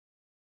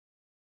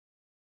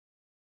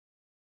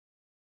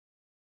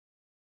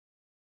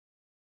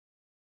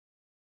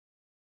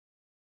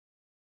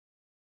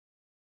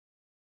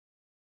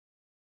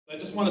I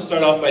just want to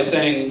start off by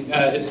saying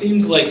it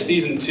seems like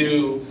season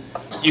 2,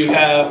 you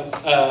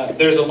have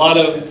there's a lot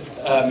of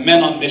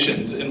men on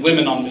missions and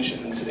women on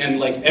missions, and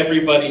like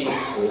everybody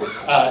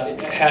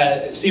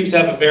seems to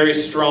have a very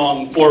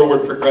strong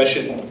forward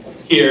progression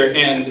here.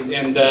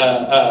 And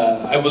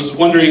I was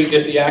wondering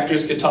if the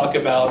actors could talk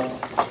about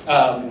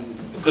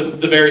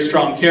the very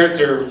strong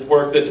character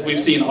work that we've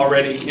seen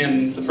already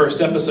in the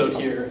first episode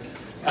here,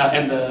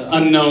 and the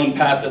unknown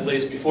path that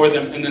lays before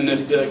them, and then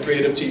if the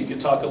creative team could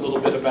talk a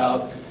little bit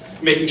about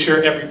making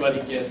sure everybody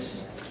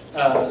gets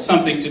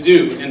something to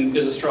do and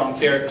is a strong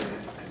character.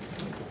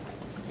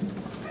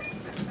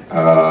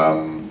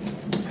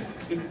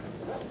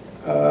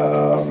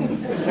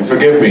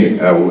 Forgive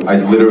me, I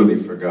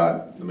literally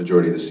forgot the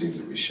majority of the scenes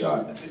that we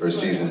shot first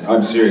season.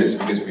 I'm serious,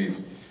 because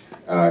we've,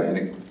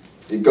 and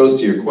it goes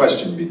to your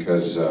question,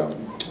 because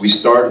we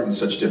start in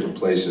such different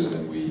places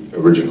than we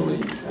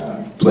originally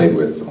played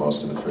with the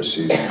most in the first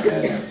season,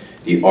 and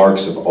the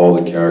arcs of all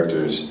the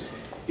characters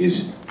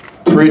is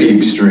pretty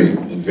extreme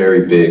and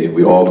very big, and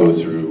we all go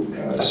through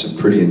some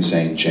pretty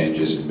insane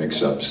changes and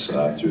mix-ups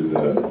through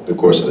the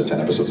course of the 10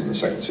 episodes in the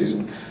second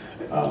season.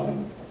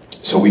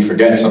 So we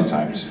forget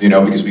sometimes, you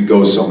know, because we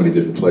go so many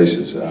different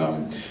places.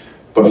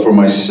 But for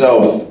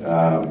myself,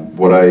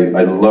 what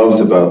I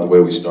loved about the way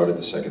we started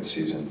the second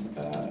season,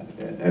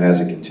 and as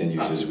it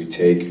continues, is we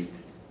take,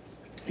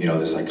 you know,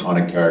 this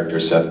iconic character,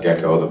 Seth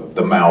Gecko,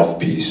 the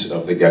mouthpiece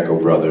of the Gecko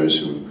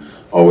brothers, who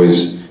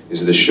always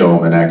is the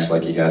showman, acts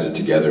like he has it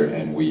together,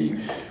 and we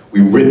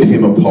rip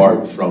him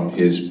apart from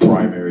his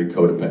primary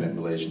codependent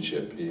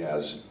relationship he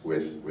has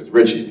with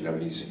Richie. You know,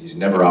 he's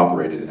never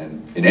operated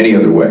in any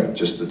other way,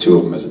 just the two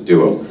of them as a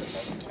duo.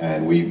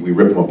 And we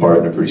rip him apart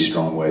in a pretty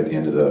strong way at the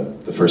end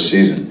of the first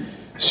season.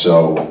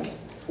 So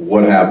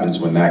what happens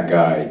when that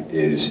guy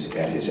is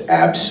at his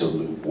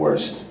absolute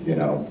worst, you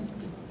know,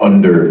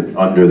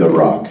 under the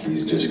rock?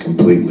 He's just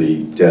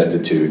completely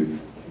destitute,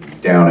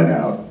 down and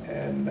out,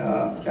 and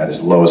at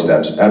his lowest,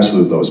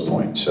 absolute lowest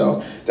point.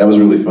 So that was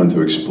really fun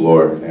to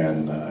explore,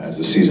 and as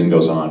the season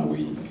goes on,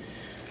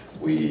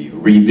 we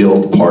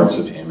rebuild parts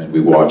of him, and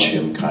we watch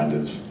him kind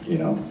of, you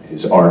know,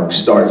 his arc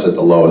starts at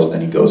the lowest,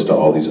 then he goes to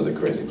all these other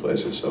crazy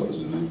places. So it was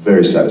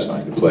very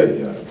satisfying to play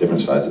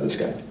different sides of this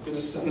guy.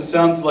 It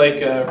sounds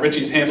like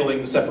Richie's handling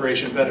the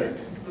separation better.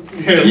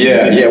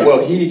 Yeah.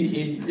 Well,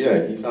 he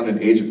found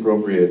an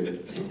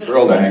age-appropriate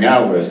girl to hang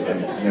out with,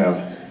 and you know,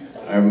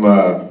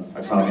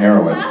 I found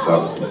heroin,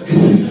 so.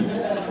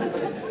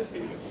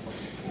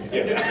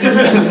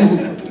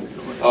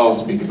 I'll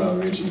speak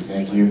about Richie,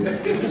 thank you.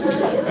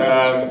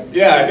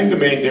 Yeah, I think the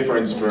main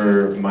difference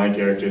for my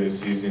character this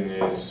season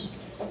is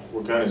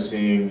we're kind of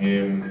seeing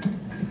him,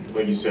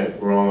 like you said,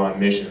 we're all on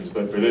missions,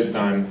 but for this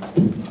time,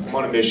 I'm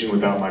on a mission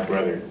without my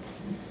brother.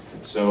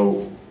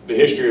 So the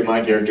history of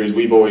my character is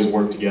we've always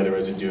worked together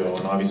as a duo,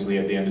 and obviously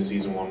at the end of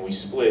season 1 we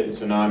split,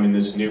 so now I'm in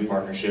this new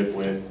partnership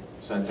with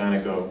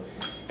Santanico,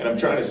 and I'm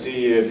trying to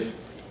see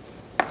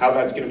how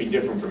that's going to be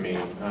different for me.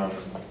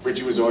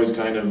 Richie was always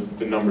kind of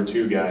the number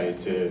 2 guy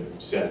to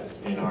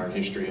Seth in our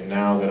history, and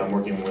now that I'm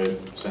working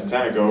with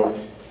Santanico,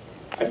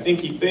 I think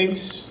he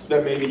thinks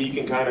that maybe he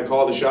can kind of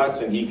call the shots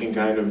and he can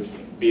kind of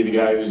be the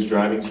guy who's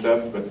driving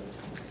stuff, but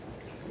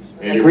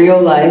maybe like real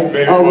life,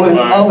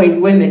 always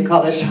women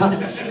call the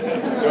shots.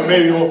 So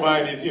maybe we'll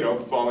find he's, you know,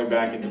 falling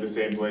back into the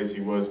same place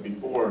he was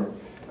before.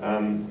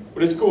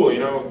 But it's cool, you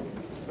know,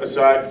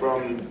 aside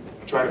from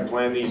trying to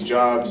plan these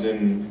jobs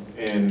and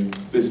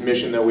this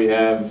mission that we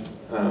have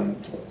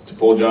to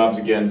pull jobs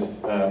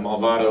against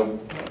Malvado,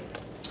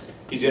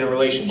 he's in a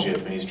relationship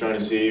and he's trying to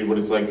see what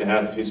it's like to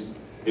have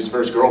his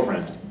first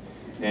girlfriend.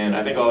 And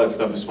I think all that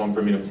stuff is fun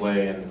for me to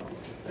play and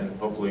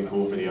hopefully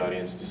cool for the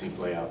audience to see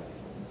play out.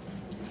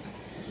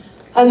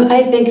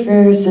 I think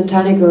for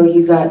Santanico,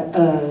 you got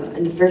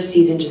in the first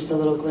season just a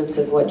little glimpse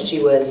of what she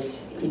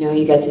was. You know,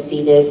 you got to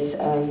see this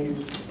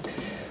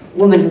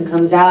woman who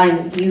comes out,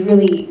 and you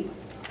really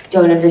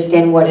don't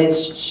understand what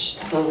is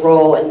her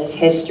role in this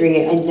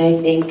history. And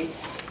I think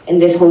in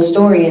this whole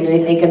story, and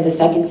I think in the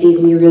second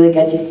season, you really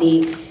get to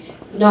see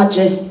not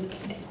just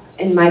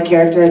in my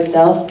character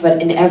itself,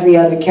 but in every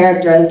other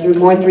character, through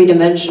more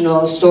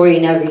three-dimensional story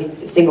in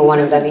every single one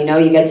of them. You know,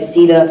 you get to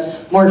see the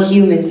more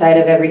human side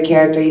of every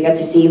character. You get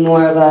to see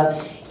more of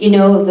a, you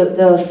know,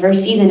 the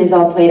first season is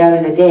all played out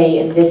in a day,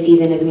 and this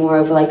season is more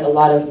of like a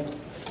lot of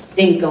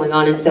things going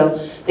on. And so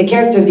the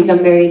characters become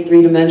very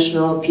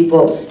three-dimensional.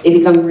 People, they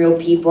become real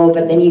people,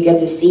 but then you get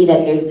to see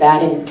that there's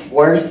bad and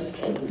worse,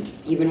 and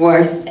even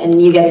worse,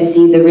 and you get to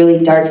see the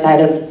really dark side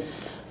of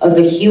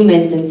the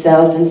humans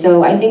itself. And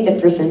so I think that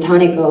for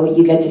Santanico,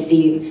 you get to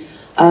see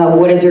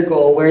what is her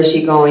goal, where is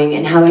she going,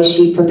 and how is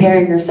she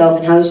preparing herself,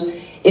 and how,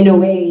 in a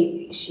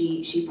way,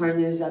 she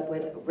partners up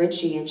with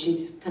Richie, and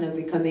she's kind of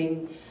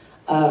becoming,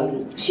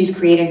 she's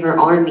creating her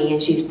army,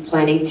 and she's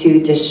planning to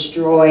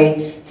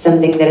destroy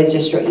something that is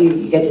destroyed.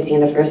 You get to see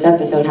in the first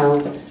episode how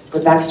the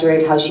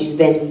backstory of how she's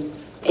been,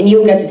 and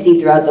you'll get to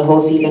see throughout the whole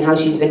season how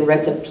she's been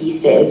ripped to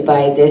pieces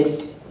by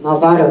this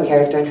Malvado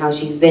character, and how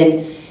she's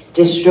been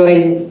destroyed,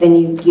 and then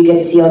you get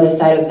to see all this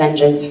side of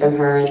vengeance from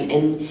her,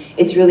 and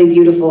it's really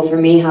beautiful for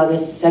me how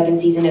this second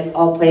season, it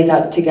all plays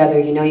out together.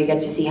 You know, you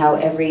get to see how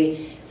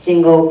every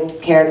single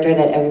character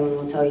that everyone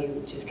will tell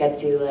you just get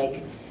to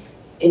like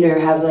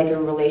have like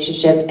a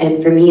relationship.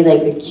 And for me,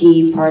 like the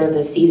key part of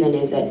the season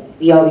is that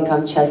we all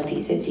become chess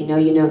pieces. You know,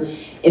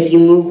 if you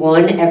move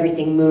one,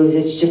 everything moves.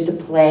 It's just a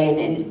play,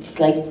 and it's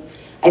like,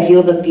 I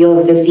feel the feel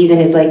of this season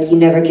is like you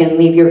never can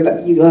leave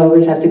you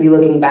always have to be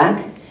looking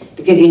back,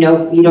 because you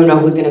don't know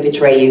who's going to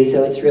betray you.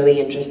 So it's really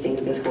interesting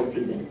this whole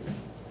season.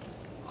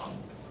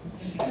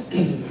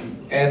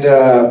 And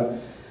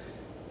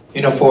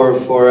you know,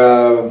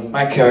 for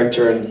my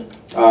character,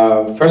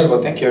 first of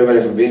all, thank you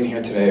everybody for being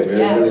here today.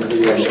 Really cool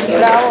you guys showed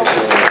up.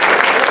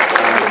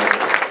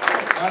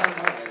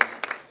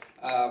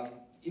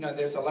 You know,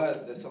 there's a lot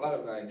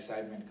of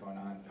excitement going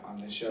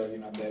on the show. You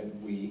know, that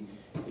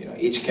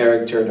each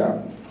character.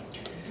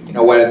 You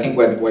know what I think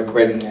what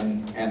Quentin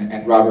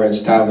and Robert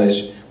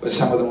established was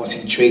some of the most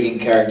intriguing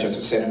characters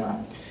of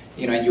cinema.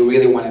 You know, and you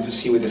really wanted to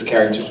see where these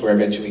characters will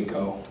eventually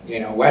go. You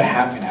know, what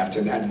happened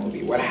after that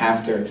movie? What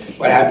happened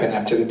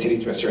after the titty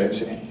twister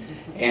incident?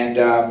 And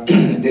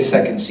this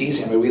second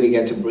season, we really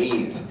get to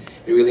breathe.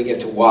 We really get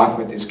to walk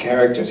with these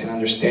characters and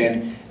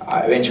understand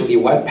eventually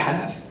what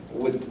path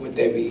would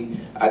they be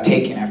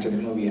taking after the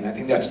movie. And I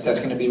think that's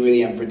going to be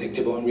really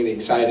unpredictable and really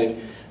excited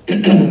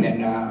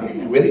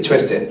and really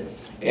twisted.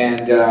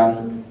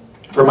 And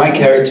for my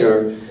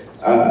character,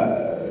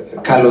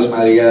 Carlos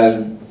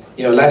Madrigal,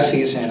 you know, last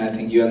season I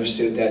think you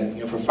understood that,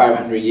 you know, for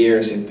 500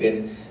 years it's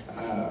been,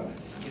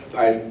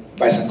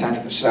 by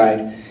Santanico's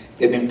side,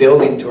 they've been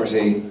building towards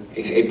a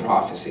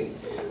prophecy,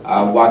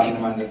 walking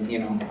among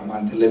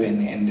the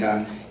living,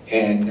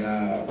 and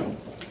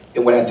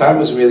what I thought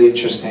was really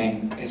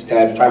interesting is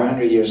that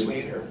 500 years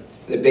later,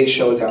 the big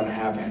showdown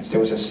happens.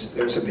 There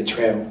was a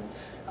betrayal.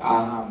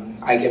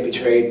 I get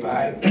betrayed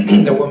by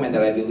the woman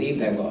that I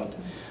believed I loved,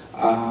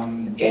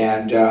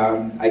 and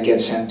I get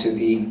sent to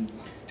the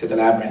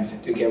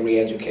labyrinth to get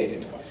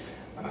re-educated.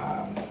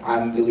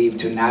 I'm believed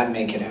to not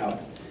make it out,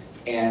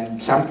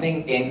 and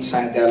something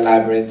inside that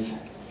labyrinth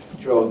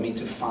drove me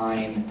to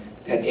find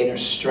that inner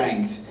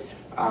strength,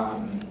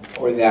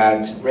 or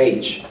that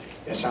rage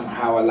that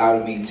somehow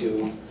allowed me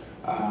to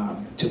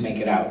make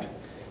it out.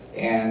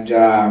 And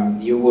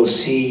you will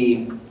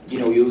see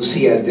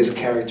as this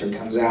character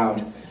comes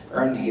out,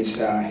 earn his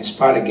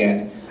spot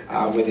again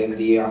within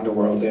the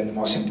underworld, and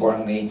most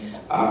importantly,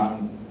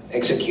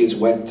 executes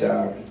what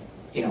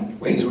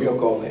his real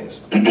goal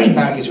is.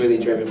 Now he's really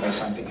driven by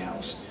something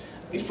else.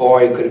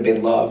 Before it could have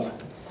been love.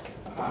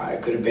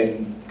 It could have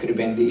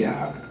been the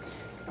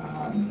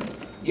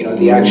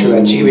actual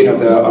achieving of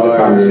the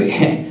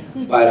prophecy.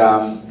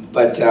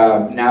 but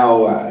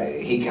now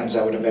he comes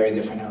out with a very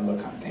different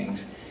outlook on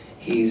things.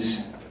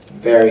 He's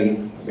very,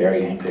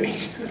 very angry.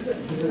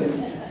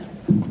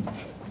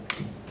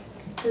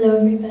 Hello,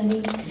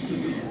 everybody.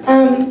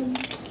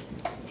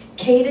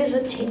 Kate is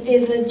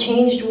a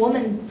changed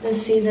woman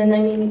this season.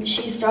 I mean,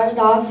 she started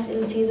off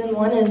in season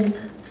 1 as a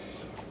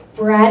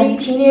bratty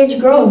teenage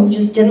girl who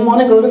just didn't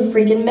want to go to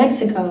freaking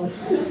Mexico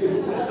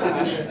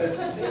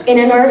in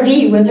an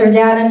RV with her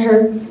dad and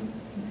her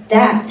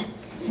dad.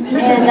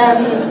 And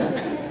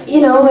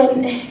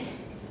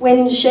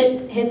when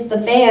shit hits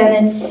the fan,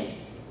 and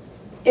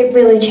it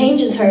really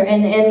changes her.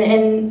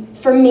 And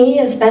for me,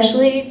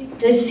 especially,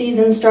 this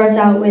season starts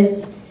out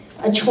with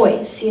a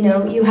choice. You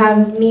know, you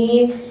have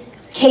me,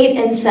 Kate,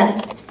 and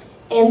Seth,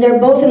 and they're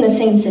both in the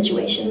same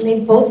situation.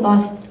 They've both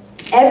lost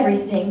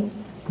everything.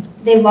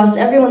 They've lost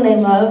everyone they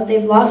love.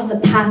 They've lost the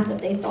path that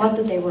they thought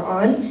that they were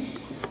on.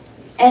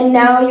 And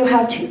now you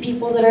have two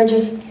people that are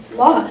just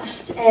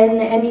lost.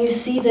 And you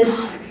see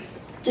this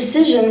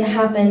decision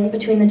happen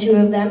between the two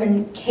of them,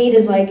 and Kate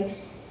is like,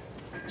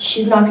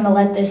 she's not gonna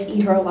let this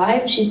eat her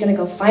alive. She's gonna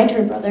go find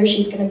her brother.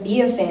 She's gonna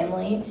be a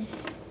family.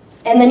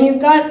 And then you've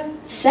got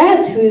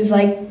Seth, who's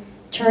like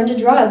turned to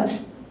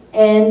drugs.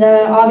 And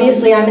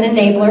obviously I'm an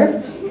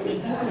enabler.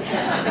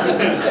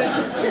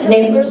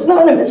 Enablers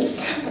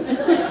Anonymous.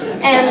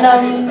 And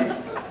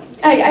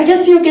I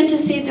guess you'll get to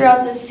see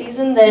throughout this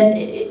season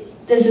that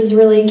this is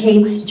really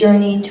Kate's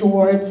journey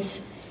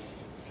towards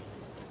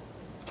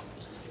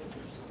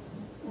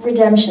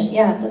redemption.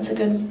 Yeah, that's a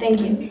good, thank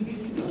you.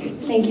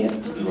 Thank you.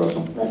 You're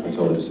welcome. That's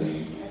all I'm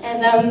saying.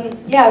 And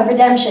yeah,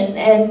 redemption.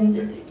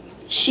 And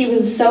she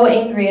was so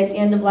angry at the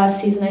end of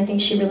last season. I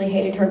think she really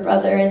hated her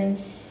brother. And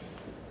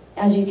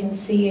as you can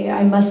see,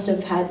 I must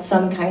have had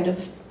some kind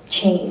of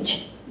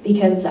change,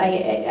 because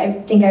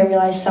I think I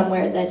realized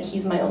somewhere that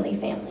he's my only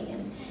family,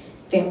 and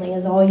family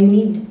is all you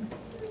need.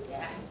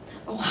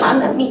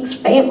 Ohana means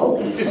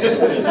family.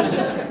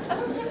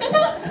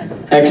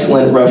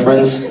 Excellent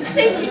reference.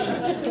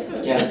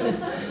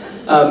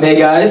 Yeah. Hey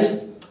guys.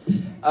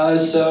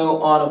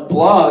 So on a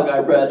blog I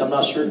read, I'm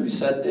not sure who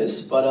said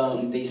this, but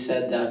they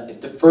said that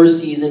if the first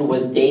season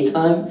was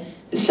daytime,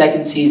 the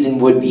second season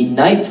would be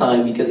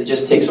nighttime, because it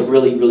just takes a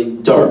really, really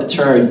dark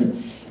turn.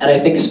 And I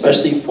think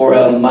especially for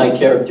my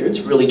character, it's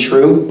really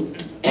true.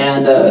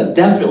 And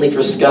definitely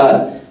for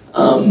Scott,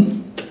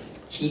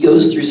 he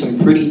goes through some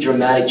pretty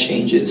dramatic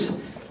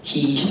changes.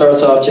 He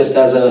starts off just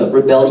as a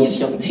rebellious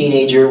young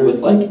teenager with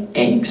like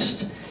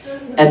angst.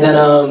 And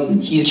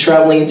then he's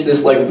traveling into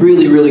this like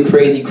really, really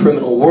crazy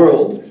criminal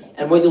world.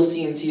 And what you'll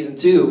see in season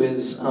 2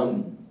 is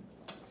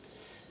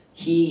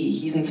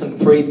he's in some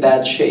pretty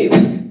bad shape.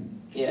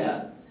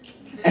 Yeah.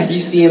 As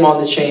you see him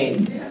on the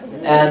chain.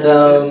 And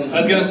I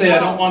was gonna say I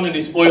don't want any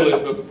spoilers,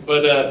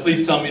 but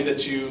please tell me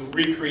that you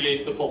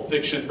recreate the Pulp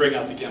Fiction "Bring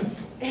Out the Gimp"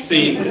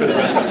 scene for the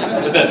rest of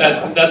it.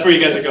 That's where you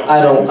guys are going.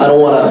 I don't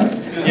wanna.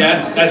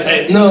 Yeah.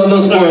 Hey, No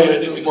sorry,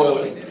 I spoilers. didn't No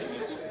mean to spoilers.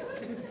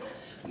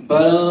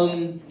 But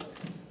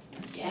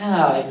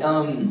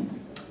yeah.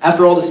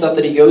 After all the stuff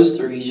that he goes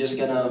through, he's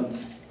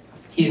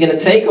gonna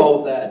take all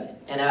of that,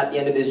 and at the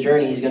end of his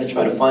journey, he's gonna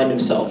try to find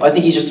himself. I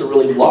think he's just a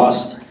really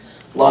lost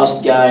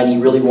guy, and he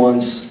really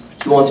wants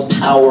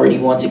power, and he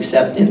wants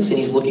acceptance, and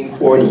he's looking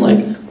for it in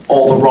like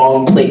all the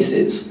wrong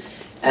places,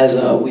 as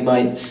we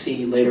might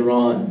see later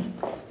on.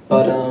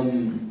 But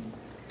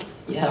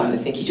yeah, I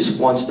think he just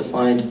wants to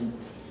find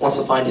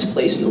his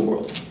place in the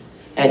world,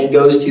 and he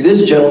goes to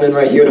this gentleman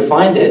right here to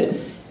find it,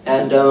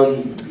 and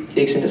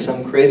takes him to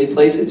some crazy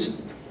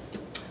places.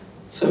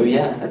 So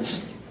yeah,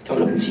 that's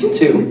coming up in season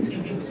 2.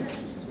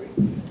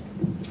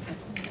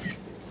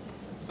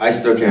 I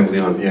still can't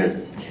believe I'm here.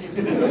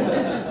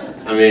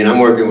 I mean, I'm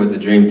working with the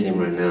dream team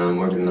right now. I'm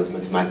working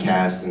with my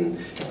cast and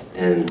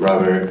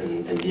Robert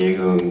and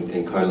Diego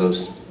and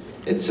Carlos.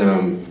 It's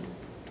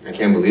I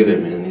can't believe it,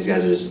 man. These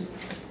guys are just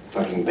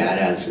fucking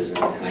badasses,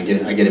 and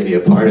I get to be a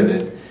part of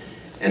it,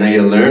 and I get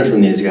to learn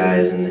from these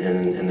guys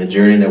and the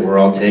journey that we're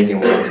all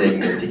taking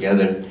it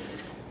together,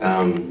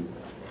 and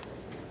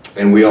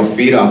we all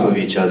feed off of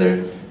each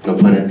other. No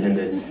pun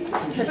intended.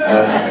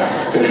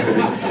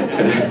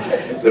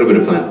 Little bit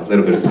of fun.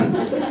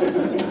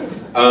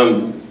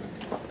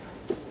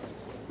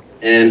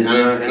 And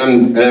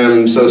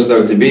I'm so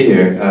stoked to be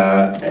here.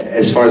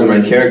 As far as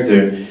my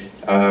character,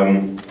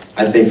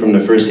 I think from the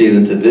first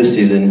season to this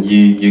season,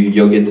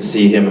 you'll get to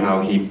see him,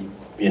 how he,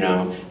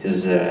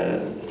 his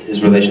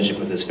relationship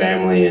with his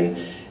family, and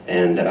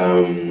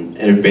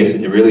it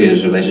basically really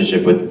his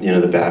relationship with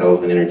the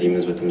battles and inner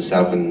demons with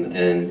himself,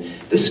 and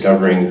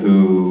discovering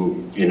who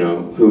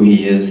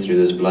he is through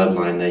this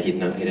bloodline that he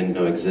didn't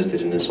know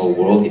existed, in this whole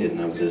world he didn't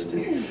know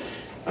existed.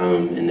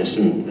 And there's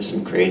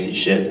some crazy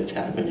shit that's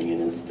happening,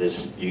 and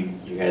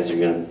you guys are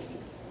gonna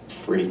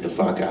freak the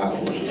fuck out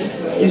when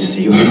you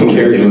see what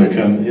we're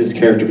doing. His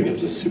character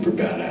becomes a super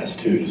badass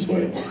too. Just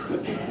wait.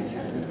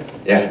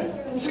 Yeah,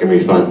 it's gonna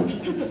be fun.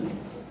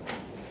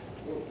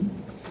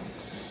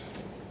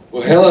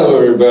 Well, hello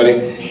everybody.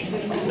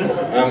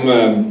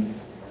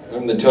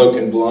 I'm the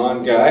token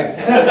blonde guy.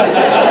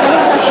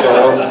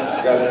 Show,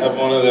 gotta have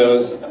one of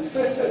those.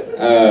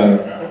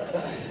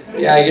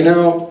 Yeah,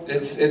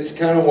 it's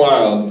kind of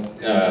wild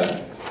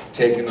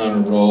taking on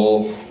a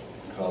role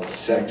called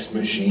Sex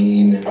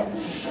Machine.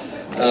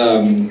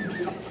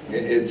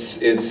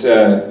 It's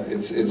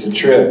a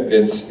trip.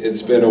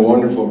 It's been a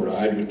wonderful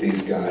ride with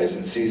these guys,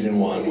 and season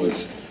 1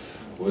 was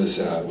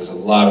a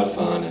lot of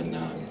fun, and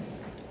I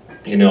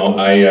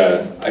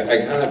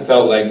kind of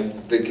felt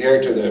like the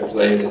character that I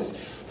played is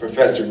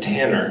Professor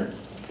Tanner,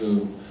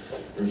 who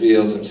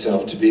reveals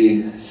himself to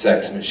be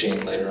Sex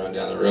Machine later on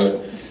down the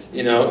road.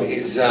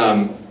 He's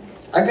I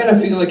kind of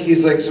feel like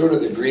he's like sort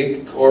of the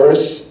Greek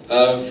chorus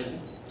of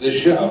the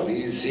show.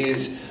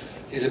 He's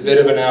a bit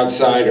of an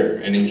outsider,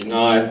 and he's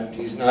not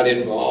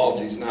involved.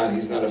 He's not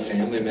a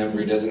family member.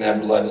 He doesn't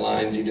have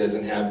bloodlines. He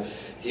doesn't have,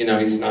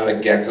 he's not a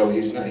gecko.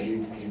 He's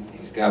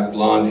got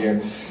blonde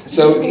hair.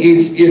 So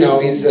he's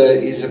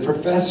a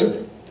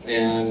professor,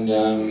 and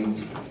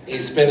he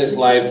spent his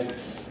life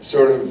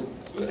sort of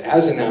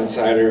as an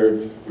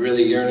outsider,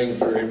 really yearning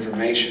for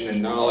information and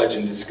knowledge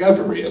and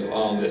discovery of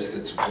all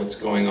this what's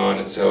going on.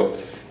 And so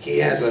he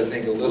has, I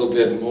think, a little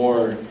bit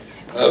more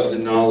of the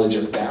knowledge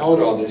about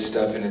all this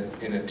stuff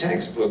in a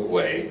textbook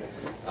way.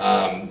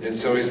 And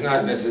so he's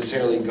not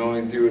necessarily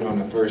going through it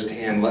on a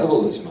first-hand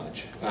level as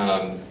much.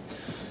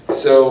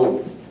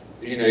 So,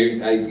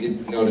 I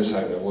notice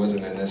I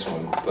wasn't in this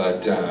one,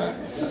 but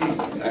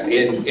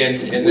in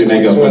the may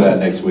next go for one, that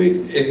next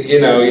week.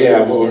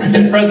 Yeah, well,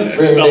 And presents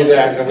are spelled.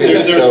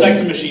 There's a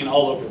sex machine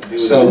all over.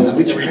 So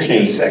Switch your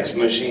chain. sex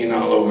machine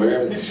all over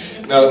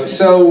everything. No,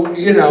 so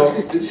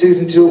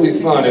season 2 will be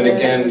fun, and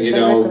again, being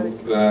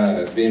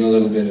a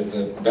little bit of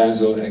the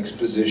Basil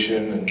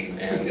exposition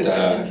and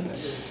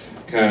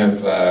kind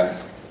of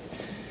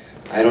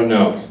I don't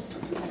know.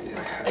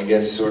 I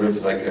guess sort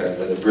of like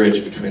the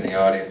bridge between the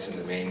audience and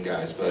the main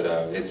guys, but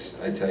I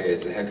tell you,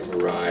 it's a heck of a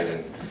ride,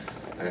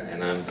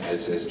 and I'm,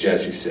 as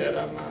Jesse said,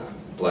 I'm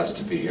blessed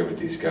to be here with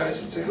these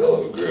guys. It's a hell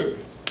of a group.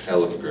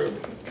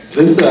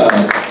 This all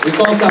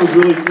sounds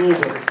really cool,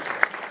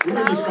 but we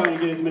were just trying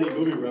to get as many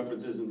movie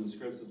references in the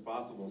scripts as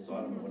possible, so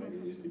I don't know what any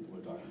of these people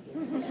are talking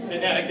about.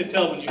 Yeah, I could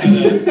tell when you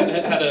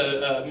had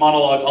a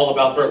monologue all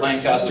about Burt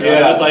Lancaster.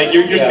 Yeah. I was like,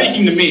 you're Yeah.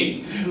 speaking to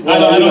me.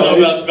 Well, I don't know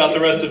it's- about the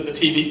rest of the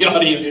TV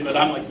audience, but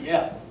I'm like,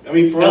 yeah. I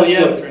mean, for Hell us,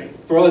 yeah, look, Train.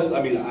 for us,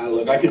 I mean,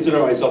 I consider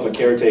myself a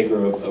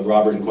caretaker of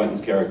Robert and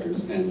Quentin's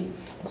characters, and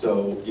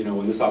So, you know,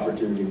 when this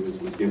opportunity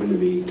was given to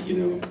me, you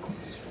know,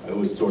 it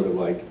was sort of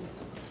like,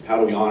 how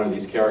do we honor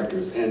these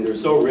characters? And they're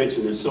so rich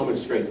and there's so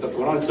much great stuff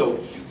going on. So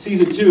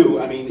season 2,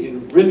 I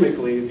mean,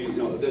 rhythmically, you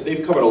know,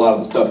 they've covered a lot of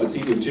the stuff, but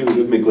season 2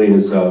 rhythmically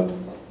is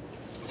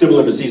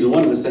similar to season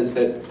 1 in the sense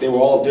that they were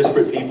all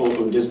disparate people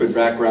from disparate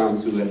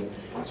backgrounds who had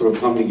sort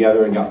of come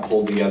together and got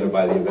pulled together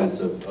by the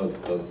events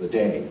of the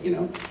day, you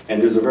know.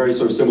 And there's a very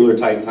sort of similar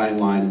type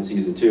timeline in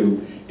season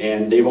 2,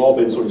 and they've all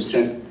been sort of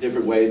sent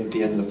different ways at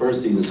the end of the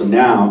first season. So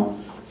now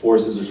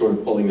forces are sort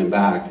of pulling them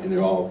back, and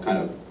they're all kind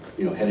of,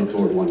 you know, headed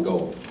toward one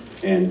goal.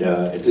 And you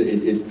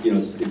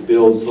know, it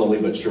builds slowly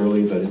but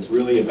surely, but it's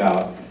really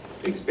about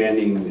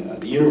expanding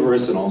the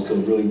universe and also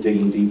really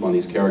digging deep on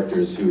these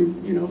characters who,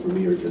 you know, for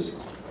me are just,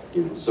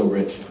 you know, so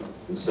rich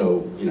and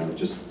so, you know,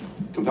 just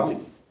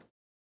compelling.